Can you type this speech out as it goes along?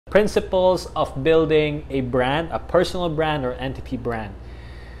principles of building a brand, a personal brand or entity brand.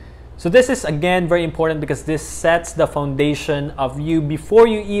 So this is again very important because this sets the foundation of you before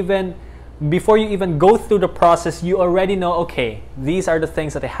you even go through the process. You already know, okay, these are the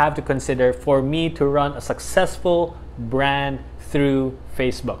things that I have to consider for me to run a successful brand through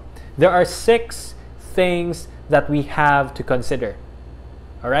Facebook. There are 6 things that we have to consider.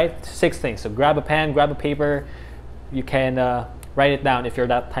 All right, 6 things. So grab a pen, grab a paper. You can write it down if you're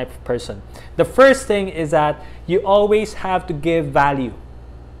that type of person. The first thing is that you always have to give value.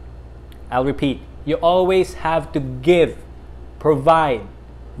 I'll repeat, you always have to give, provide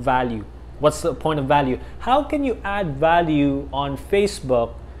value. What's the point of value? How can you add value on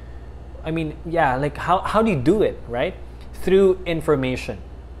Facebook? I mean, yeah, like how do you do it, right? Through information.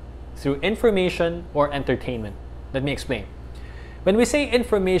 Through information or entertainment. Let me explain. When we say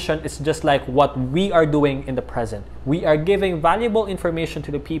information, it's just like what we are doing in the present. We are giving valuable information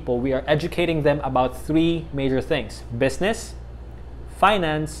to the people. We are educating them about 3 major things: business,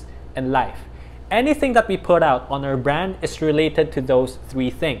 finance, and life. Anything that we put out on our brand is related to those 3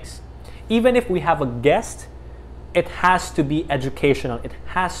 things. Even if we have a guest, it has to be educational. It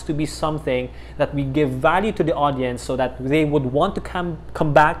has to be something that we give value to the audience so that they would want to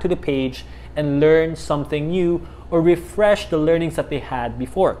come back to the page and learn something new or refresh the learnings that they had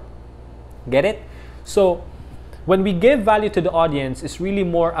before. Get it? So when we give value to the audience, it's really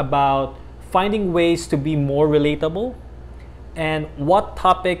more about finding ways to be more relatable and what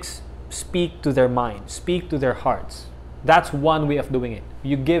topics speak to their mind, speak to their hearts. That's one way of doing it.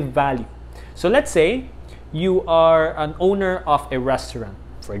 You give value. So let's say you are an owner of a restaurant,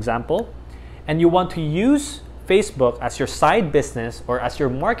 for example, and you want to use Facebook as your side business or as your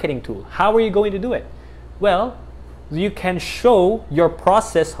marketing tool. How are you going to do it? Well, you can show your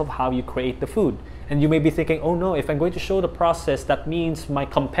process of how you create the food. And you may be thinking, oh no, if I'm going to show the process, that means my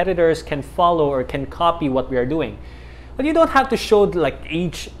competitors can follow or can copy what we are doing. But you don't have to show like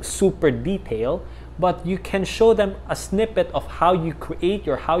each super detail, but you can show them a snippet of how you create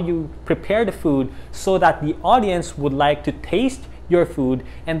or how you prepare the food so that the audience would like to taste your food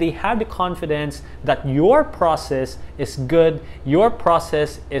and they have the confidence that your process is good, your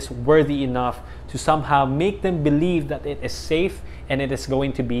process is worthy enough to somehow make them believe that it is safe and it is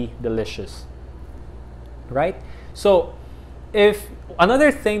going to be delicious. Right? So if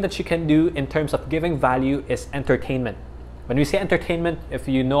another thing that you can do in terms of giving value is entertainment. When we say entertainment, if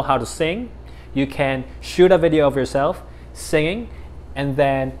you know how to sing, you can shoot a video of yourself singing and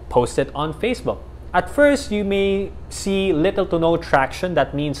then post it on Facebook. At first, you may see little to no traction.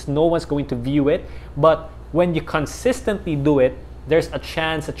 That means no one's going to view it. But when you consistently do it, there's a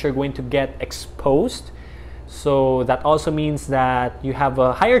chance that you're going to get exposed. So that also means that you have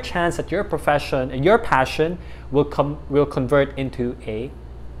a higher chance that your profession and your passion will convert into a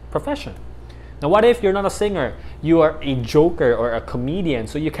profession. Now, what if you're not a singer? You are a joker or a comedian.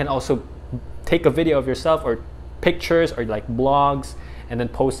 So you can also take a video of yourself or pictures or like blogs and then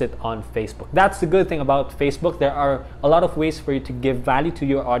post it on Facebook. That's the good thing about Facebook. There are a lot of ways for you to give value to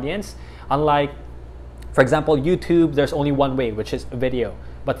your audience. Unlike, for example, YouTube, there's only one way, which is video.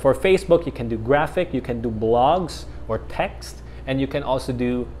 But for Facebook, you can do graphic, you can do blogs or text, and you can also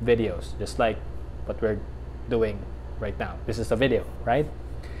do videos, just like what we're doing right now. This is a video, right?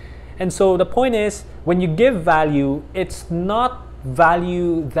 And so the point is, when you give value, it's not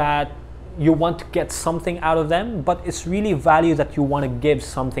value that you want to get something out of them, but it's really value that you want to give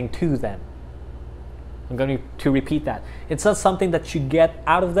something to them. I'm going to repeat that. It's not something that you get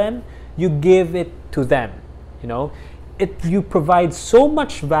out of them, you give it to them. You know, you provide so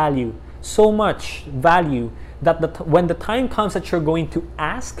much value that when the time comes that you're going to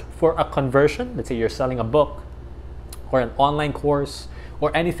ask for a conversion, let's say you're selling a book or an online course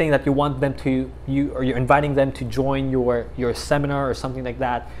or anything that you want them to, or you're inviting them to join your seminar or something like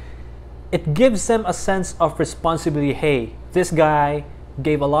that, it gives them a sense of responsibility. Hey, this guy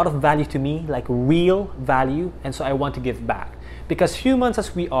gave a lot of value to me, like real value, and so I want to give back. Because humans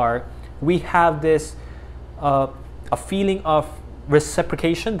as we are, we have this a feeling of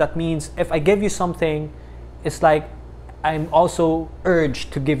reciprocation. That means if I give you something, it's like I'm also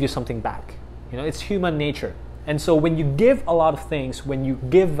urged to give you something back. You know, it's human nature. And so when you give a lot of things, when you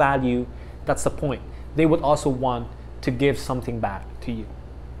give value, that's the point. They would also want to give something back to you.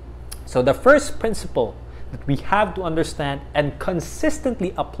 So the first principle that we have to understand and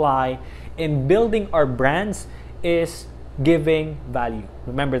consistently apply in building our brands is giving value.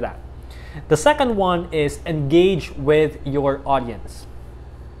 Remember that. The second one is engage with your audience.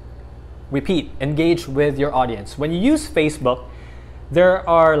 Repeat, engage with your audience. When you use Facebook, there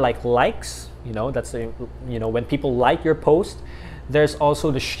are likes, you know, that's when people like your post. There's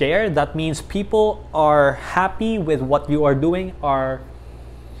also the share. That means people are happy with what you are doing,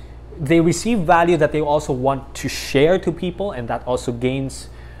 they receive value that they also want to share to people, and that also gains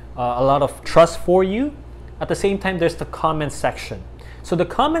a lot of trust for you. At the same time, there's the comment section. So the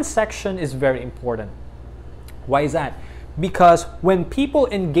comment section is very important. Why is that? Because when people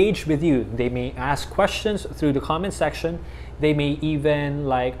engage with you, they may ask questions through the comment section. They may even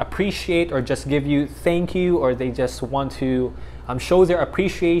like appreciate or just give you thank you, or they just want to show their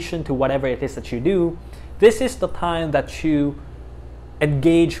appreciation to whatever it is that you do. This is the time that you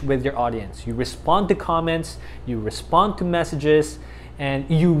engage with your audience. You respond to comments, you respond to messages, and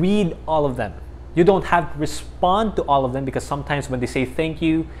you read all of them. You don't have to respond to all of them, because sometimes when they say thank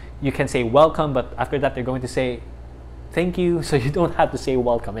you, you can say welcome, but after that they're going to say thank you, so you don't have to say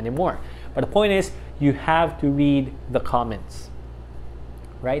welcome anymore. But the point is, you have to read the comments,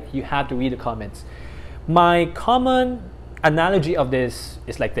 right? You have to read the comments. My common analogy of this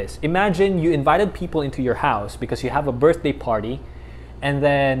is like this. Imagine you invited people into your house because you have a birthday party, and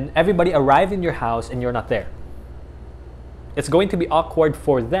then everybody arrived in your house and you're not there. It's going to be awkward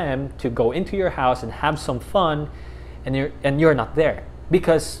for them to go into your house and have some fun, and you're not there,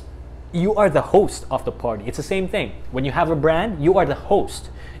 because you are the host of the party. It's the same thing. When you have a brand, you are the host.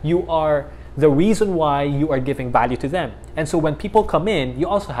 You are the reason why you are giving value to them. And so when people come in, you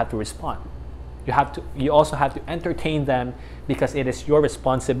also have to respond. You also have to entertain them, because it is your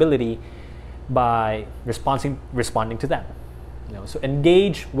responsibility by responding to them. So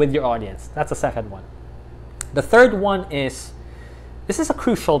engage with your audience. That's the second one. The third one is, this is a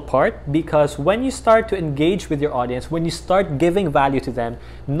crucial part, because when you start to engage with your audience, when you start giving value to them,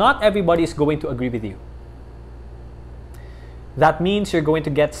 not everybody is going to agree with you. That means you're going to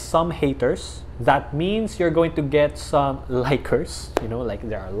get some haters. That means you're going to get some likers. Like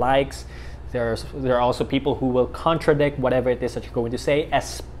there are likes. There are also people who will contradict whatever it is that you're going to say,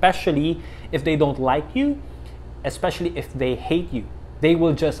 especially if they don't like you, especially if they hate you. They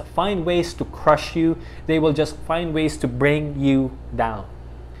will just find ways to crush you. They will just find ways to bring you down.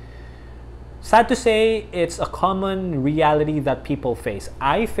 Sad to say, it's a common reality that people face.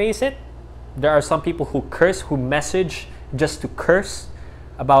 I face it. There are some people who curse, who message just to curse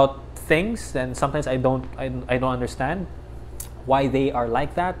about things, and sometimes I don't understand why they are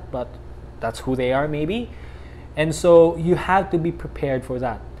like that, but that's who they are maybe. And so you have to be prepared for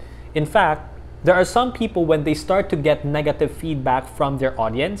that. In fact, there are some people, when they start to get negative feedback from their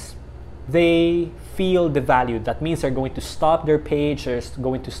audience, they feel devalued. That means they're going to stop their page, they're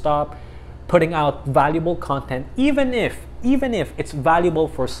going to stop putting out valuable content, even if it's valuable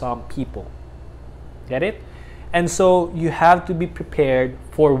for some people. Get it? And so you have to be prepared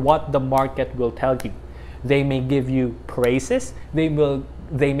for what the market will tell you. They may give you praises, they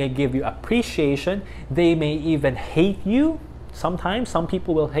may give you appreciation, they may even hate you. Sometimes some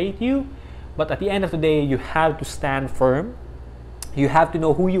people will hate you. But at the end of the day, you have to stand firm. You have to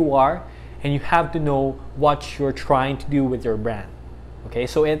know who you are, and you have to know what you're trying to do with your brand. Okay,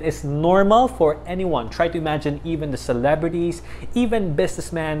 so it is normal for anyone. Try to imagine even the celebrities, even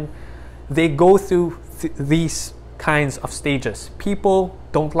businessmen, they go through these kinds of stages. People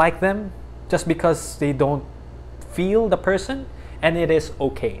don't like them just because they don't feel the person, and it is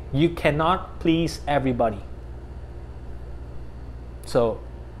okay. You cannot please everybody. So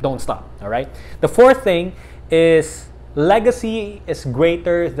don't stop, all right? The fourth thing is, legacy is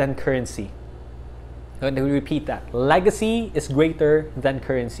greater than currency. I'm going to repeat that. Legacy is greater than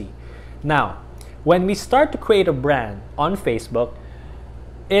currency. Now, when we start to create a brand on Facebook,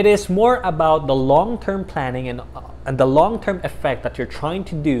 it is more about the long-term planning and the long-term effect that you're trying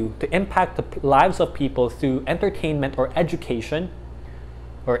to do to impact the lives of people through entertainment or education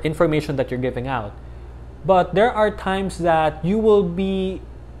or information that you're giving out. But there are times that you will be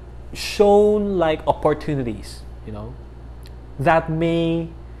shown like opportunities, that may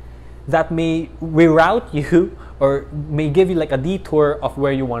reroute you or may give you like a detour of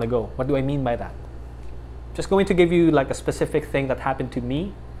where you want to go. What do I mean by that? Just going to give you like a specific thing that happened to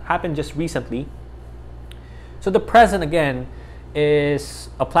me, happened just recently. So the present, again, is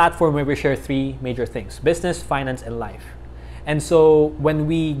a platform where we share three major things: business, finance, and life. And so when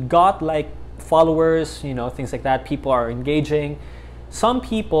we got like followers, things like that, people are engaging. Some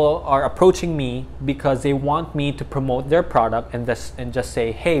people are approaching me because they want me to promote their product and just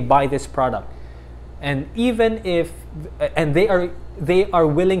say, hey, buy this product. And even if, and they are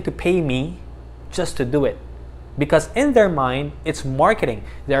willing to pay me just to do it. Because in their mind, it's marketing.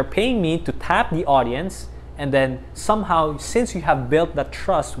 They're paying me to tap the audience, and then somehow, since you have built that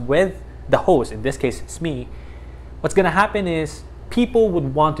trust with the host, in this case it's me, what's gonna happen is people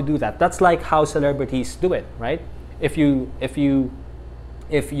would want to do that. That's like how celebrities do it, right? If you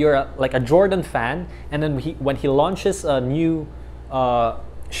if you're like a Jordan fan, and then when he launches a new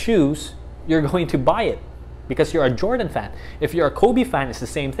shoes, you're going to buy it because you're a Jordan fan. If you're a Kobe fan, it's the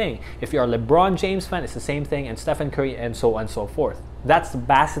same thing. If you're a LeBron James fan, it's the same thing, and Stephen Curry, and so on and so forth. That's the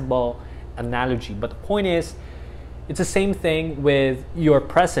basketball analogy. But the point is, it's the same thing with your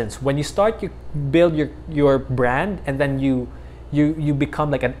presence. When you start, you build your brand, and then you become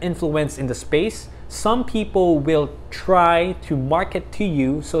like an influence in the space. Some people will try to market to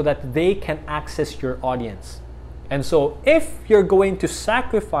you so that they can access your audience. And so if you're going to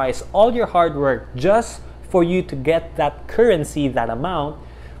sacrifice all your hard work just for you to get that currency, that amount,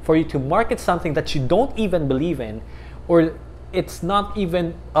 for you to market something that you don't even believe in, or it's not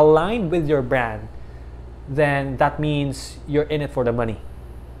even aligned with your brand, then that means you're in it for the money.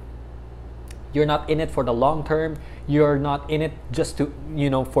 You're not in it for the long term. You're not in it just to,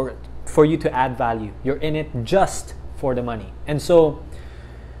 for you to add value. You're in it just for the money. And so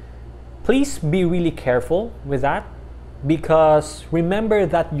please be really careful with that, because remember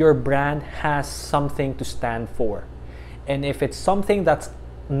that your brand has something to stand for. And if it's something that's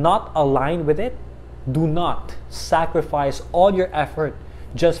not aligned with it, do not sacrifice all your effort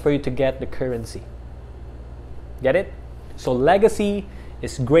just for you to get the currency. Get it? So legacy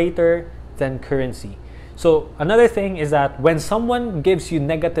is greater than currency. So another thing is that when someone gives you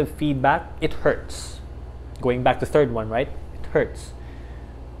negative feedback, it hurts. Going back to the third one, right? It hurts.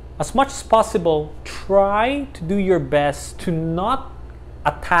 As much as possible, try to do your best to not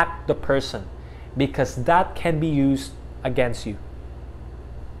attack the person, because that can be used against you.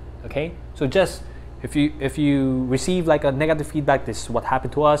 Okay? So just if you receive like a negative feedback, this is what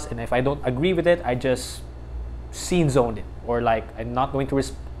happened to us, and if I don't agree with it, I just scene zoned it, or like I'm not going to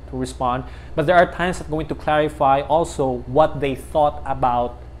respond. But there are times that I'm going to clarify also what they thought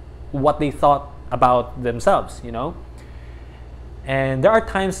about themselves, And there are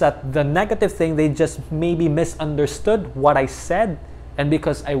times that the negative thing, they just maybe misunderstood what I said, and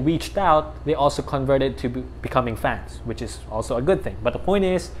because I reached out, they also converted to becoming fans, which is also a good thing. But the point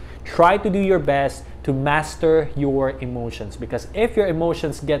is, try to do your best to master your emotions, because if your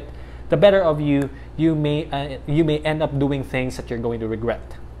emotions get the better of you, you may end up doing things that you're going to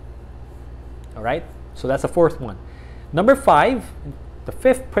regret. All right? So that's the fourth one. Number 5, the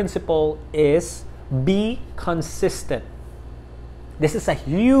fifth principle is be consistent. This is a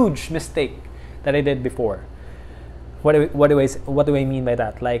huge mistake that I did before. What do I mean by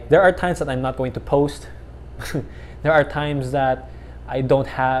that? Like, there are times that I'm not going to post. There are times that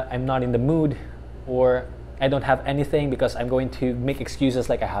I'm not in the mood, or I don't have anything because I'm going to make excuses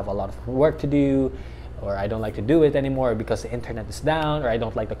like I have a lot of work to do, or I don't like to do it anymore because the internet is down, or I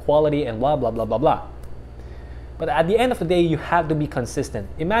don't like the quality, and blah, blah, blah, blah, blah. But at the end of the day, you have to be consistent.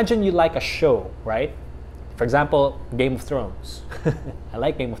 Imagine you like a show, right? For example, Game of Thrones. I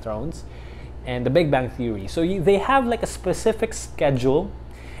like Game of Thrones, and The Big Bang Theory. So they have like a specific schedule,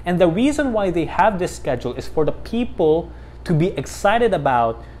 and the reason why they have this schedule is for the people to be excited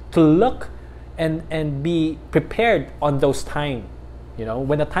about, to look and be prepared on those time.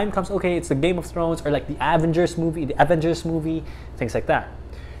 When the time comes, okay, it's the Game of Thrones, or like the Avengers movie, things like that.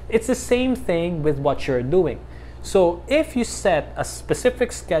 It's the same thing with what you're doing. So if you set a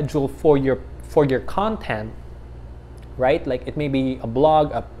specific schedule for your content, right? Like it may be a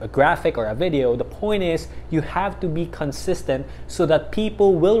blog, a graphic, or a video. The point is, you have to be consistent so that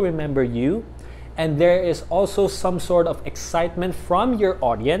people will remember you, and there is also some sort of excitement from your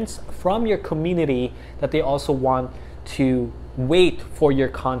audience, from your community, that they also want to wait for your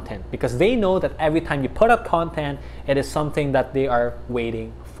content, because they know that every time you put up content, it is something that they are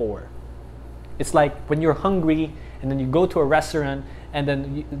waiting for. It's like when you're hungry and then you go to a restaurant, and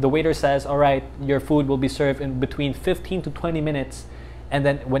then the waiter says, all right, your food will be served in between 15 to 20 minutes, and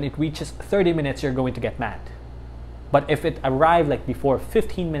then when it reaches 30 minutes, you're going to get mad. But if it arrived like before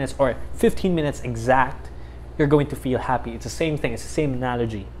 15 minutes, or 15 minutes exact, you're going to feel happy. It's the same thing. It's the same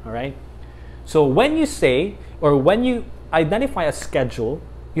analogy, all right? So when you say, or when you identify a schedule,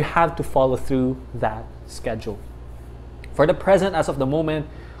 you have to follow through that schedule. For the present, as of the moment,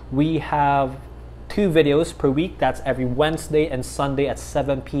 we have 2 videos per week. That's every Wednesday and Sunday at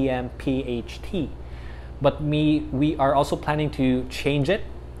 7 p.m. PHT. But we are also planning to change it,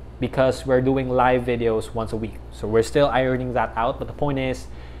 because we're doing live videos once a week. So we're still ironing that out, but the point is,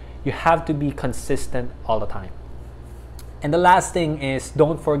 you have to be consistent all the time. And the last thing is,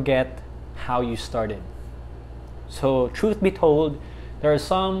 don't forget how you started. So truth be told, there are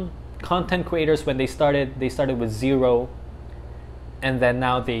some content creators, when they started with 0, and then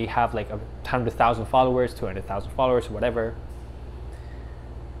now they have like 100,000 followers, 200,000 followers, whatever.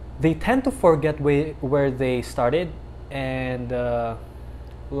 They tend to forget where they started, and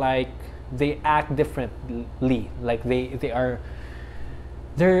like they act differently, like they're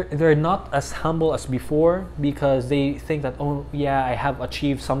not as humble as before because they think that, oh yeah, I have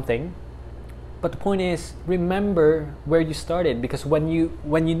achieved something. But the point is, remember where you started, because when you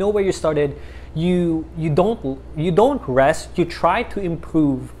know where you started, you don't rest. You try to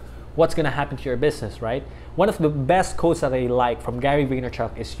improve what's gonna happen to your business, right? One of the best quotes that I like from Gary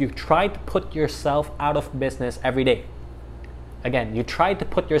Vaynerchuk is, you try to put yourself out of business every day. Again, you try to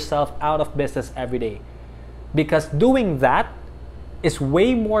put yourself out of business every day, because doing that is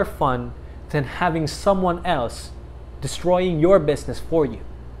way more fun than having someone else destroying your business for you.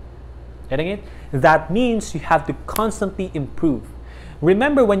 Getting it? That means you have to constantly improve.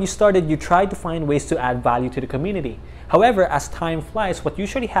 Remember, when you started, you tried to find ways to add value to the community. However, as time flies, what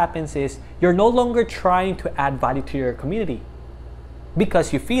usually happens is you're no longer trying to add value to your community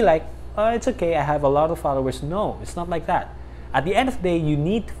because you feel like, oh, it's okay, I have a lot of followers. No, it's not like that. At the end of the day, you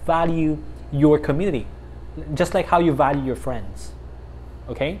need to value your community, just like how you value your friends.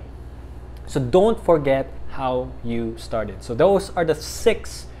 Okay? So don't forget how you started. So those are the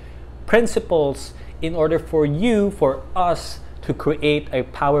 6 principles in order for us to create a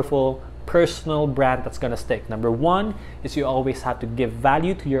powerful personal brand that's gonna stick. Number 1 is you always have to give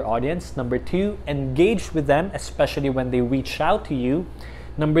value to your audience. Number 2, engage with them, especially when they reach out to you.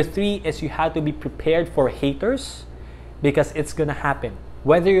 Number 3 is you have to be prepared for haters, because it's gonna happen.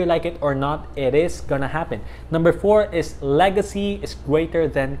 Whether you like it or not, it is gonna happen. Number 4 is legacy is greater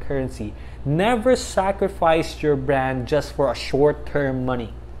than currency. Never sacrifice your brand just for a short-term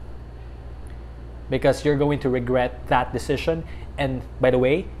money, because you're going to regret that decision. And by the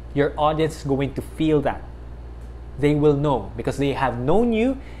way, your audience is going to feel that. They will know, because they have known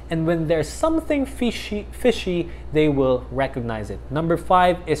you, and when there's something fishy, they will recognize it. Number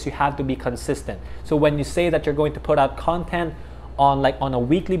 5 is you have to be consistent. So when you say that you're going to put out content on a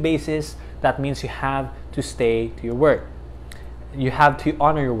weekly basis, that means you have to stay to your word. You have to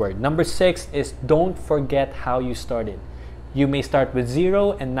honor your word. Number 6 is don't forget how you started. You may start with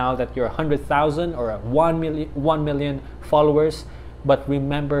 0, and now that you're 100,000 or 1 million followers, but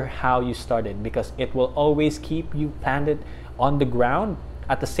remember how you started, because it will always keep you planted on the ground.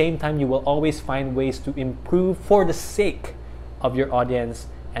 At the same time, you will always find ways to improve for the sake of your audience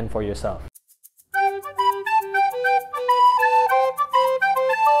and for yourself.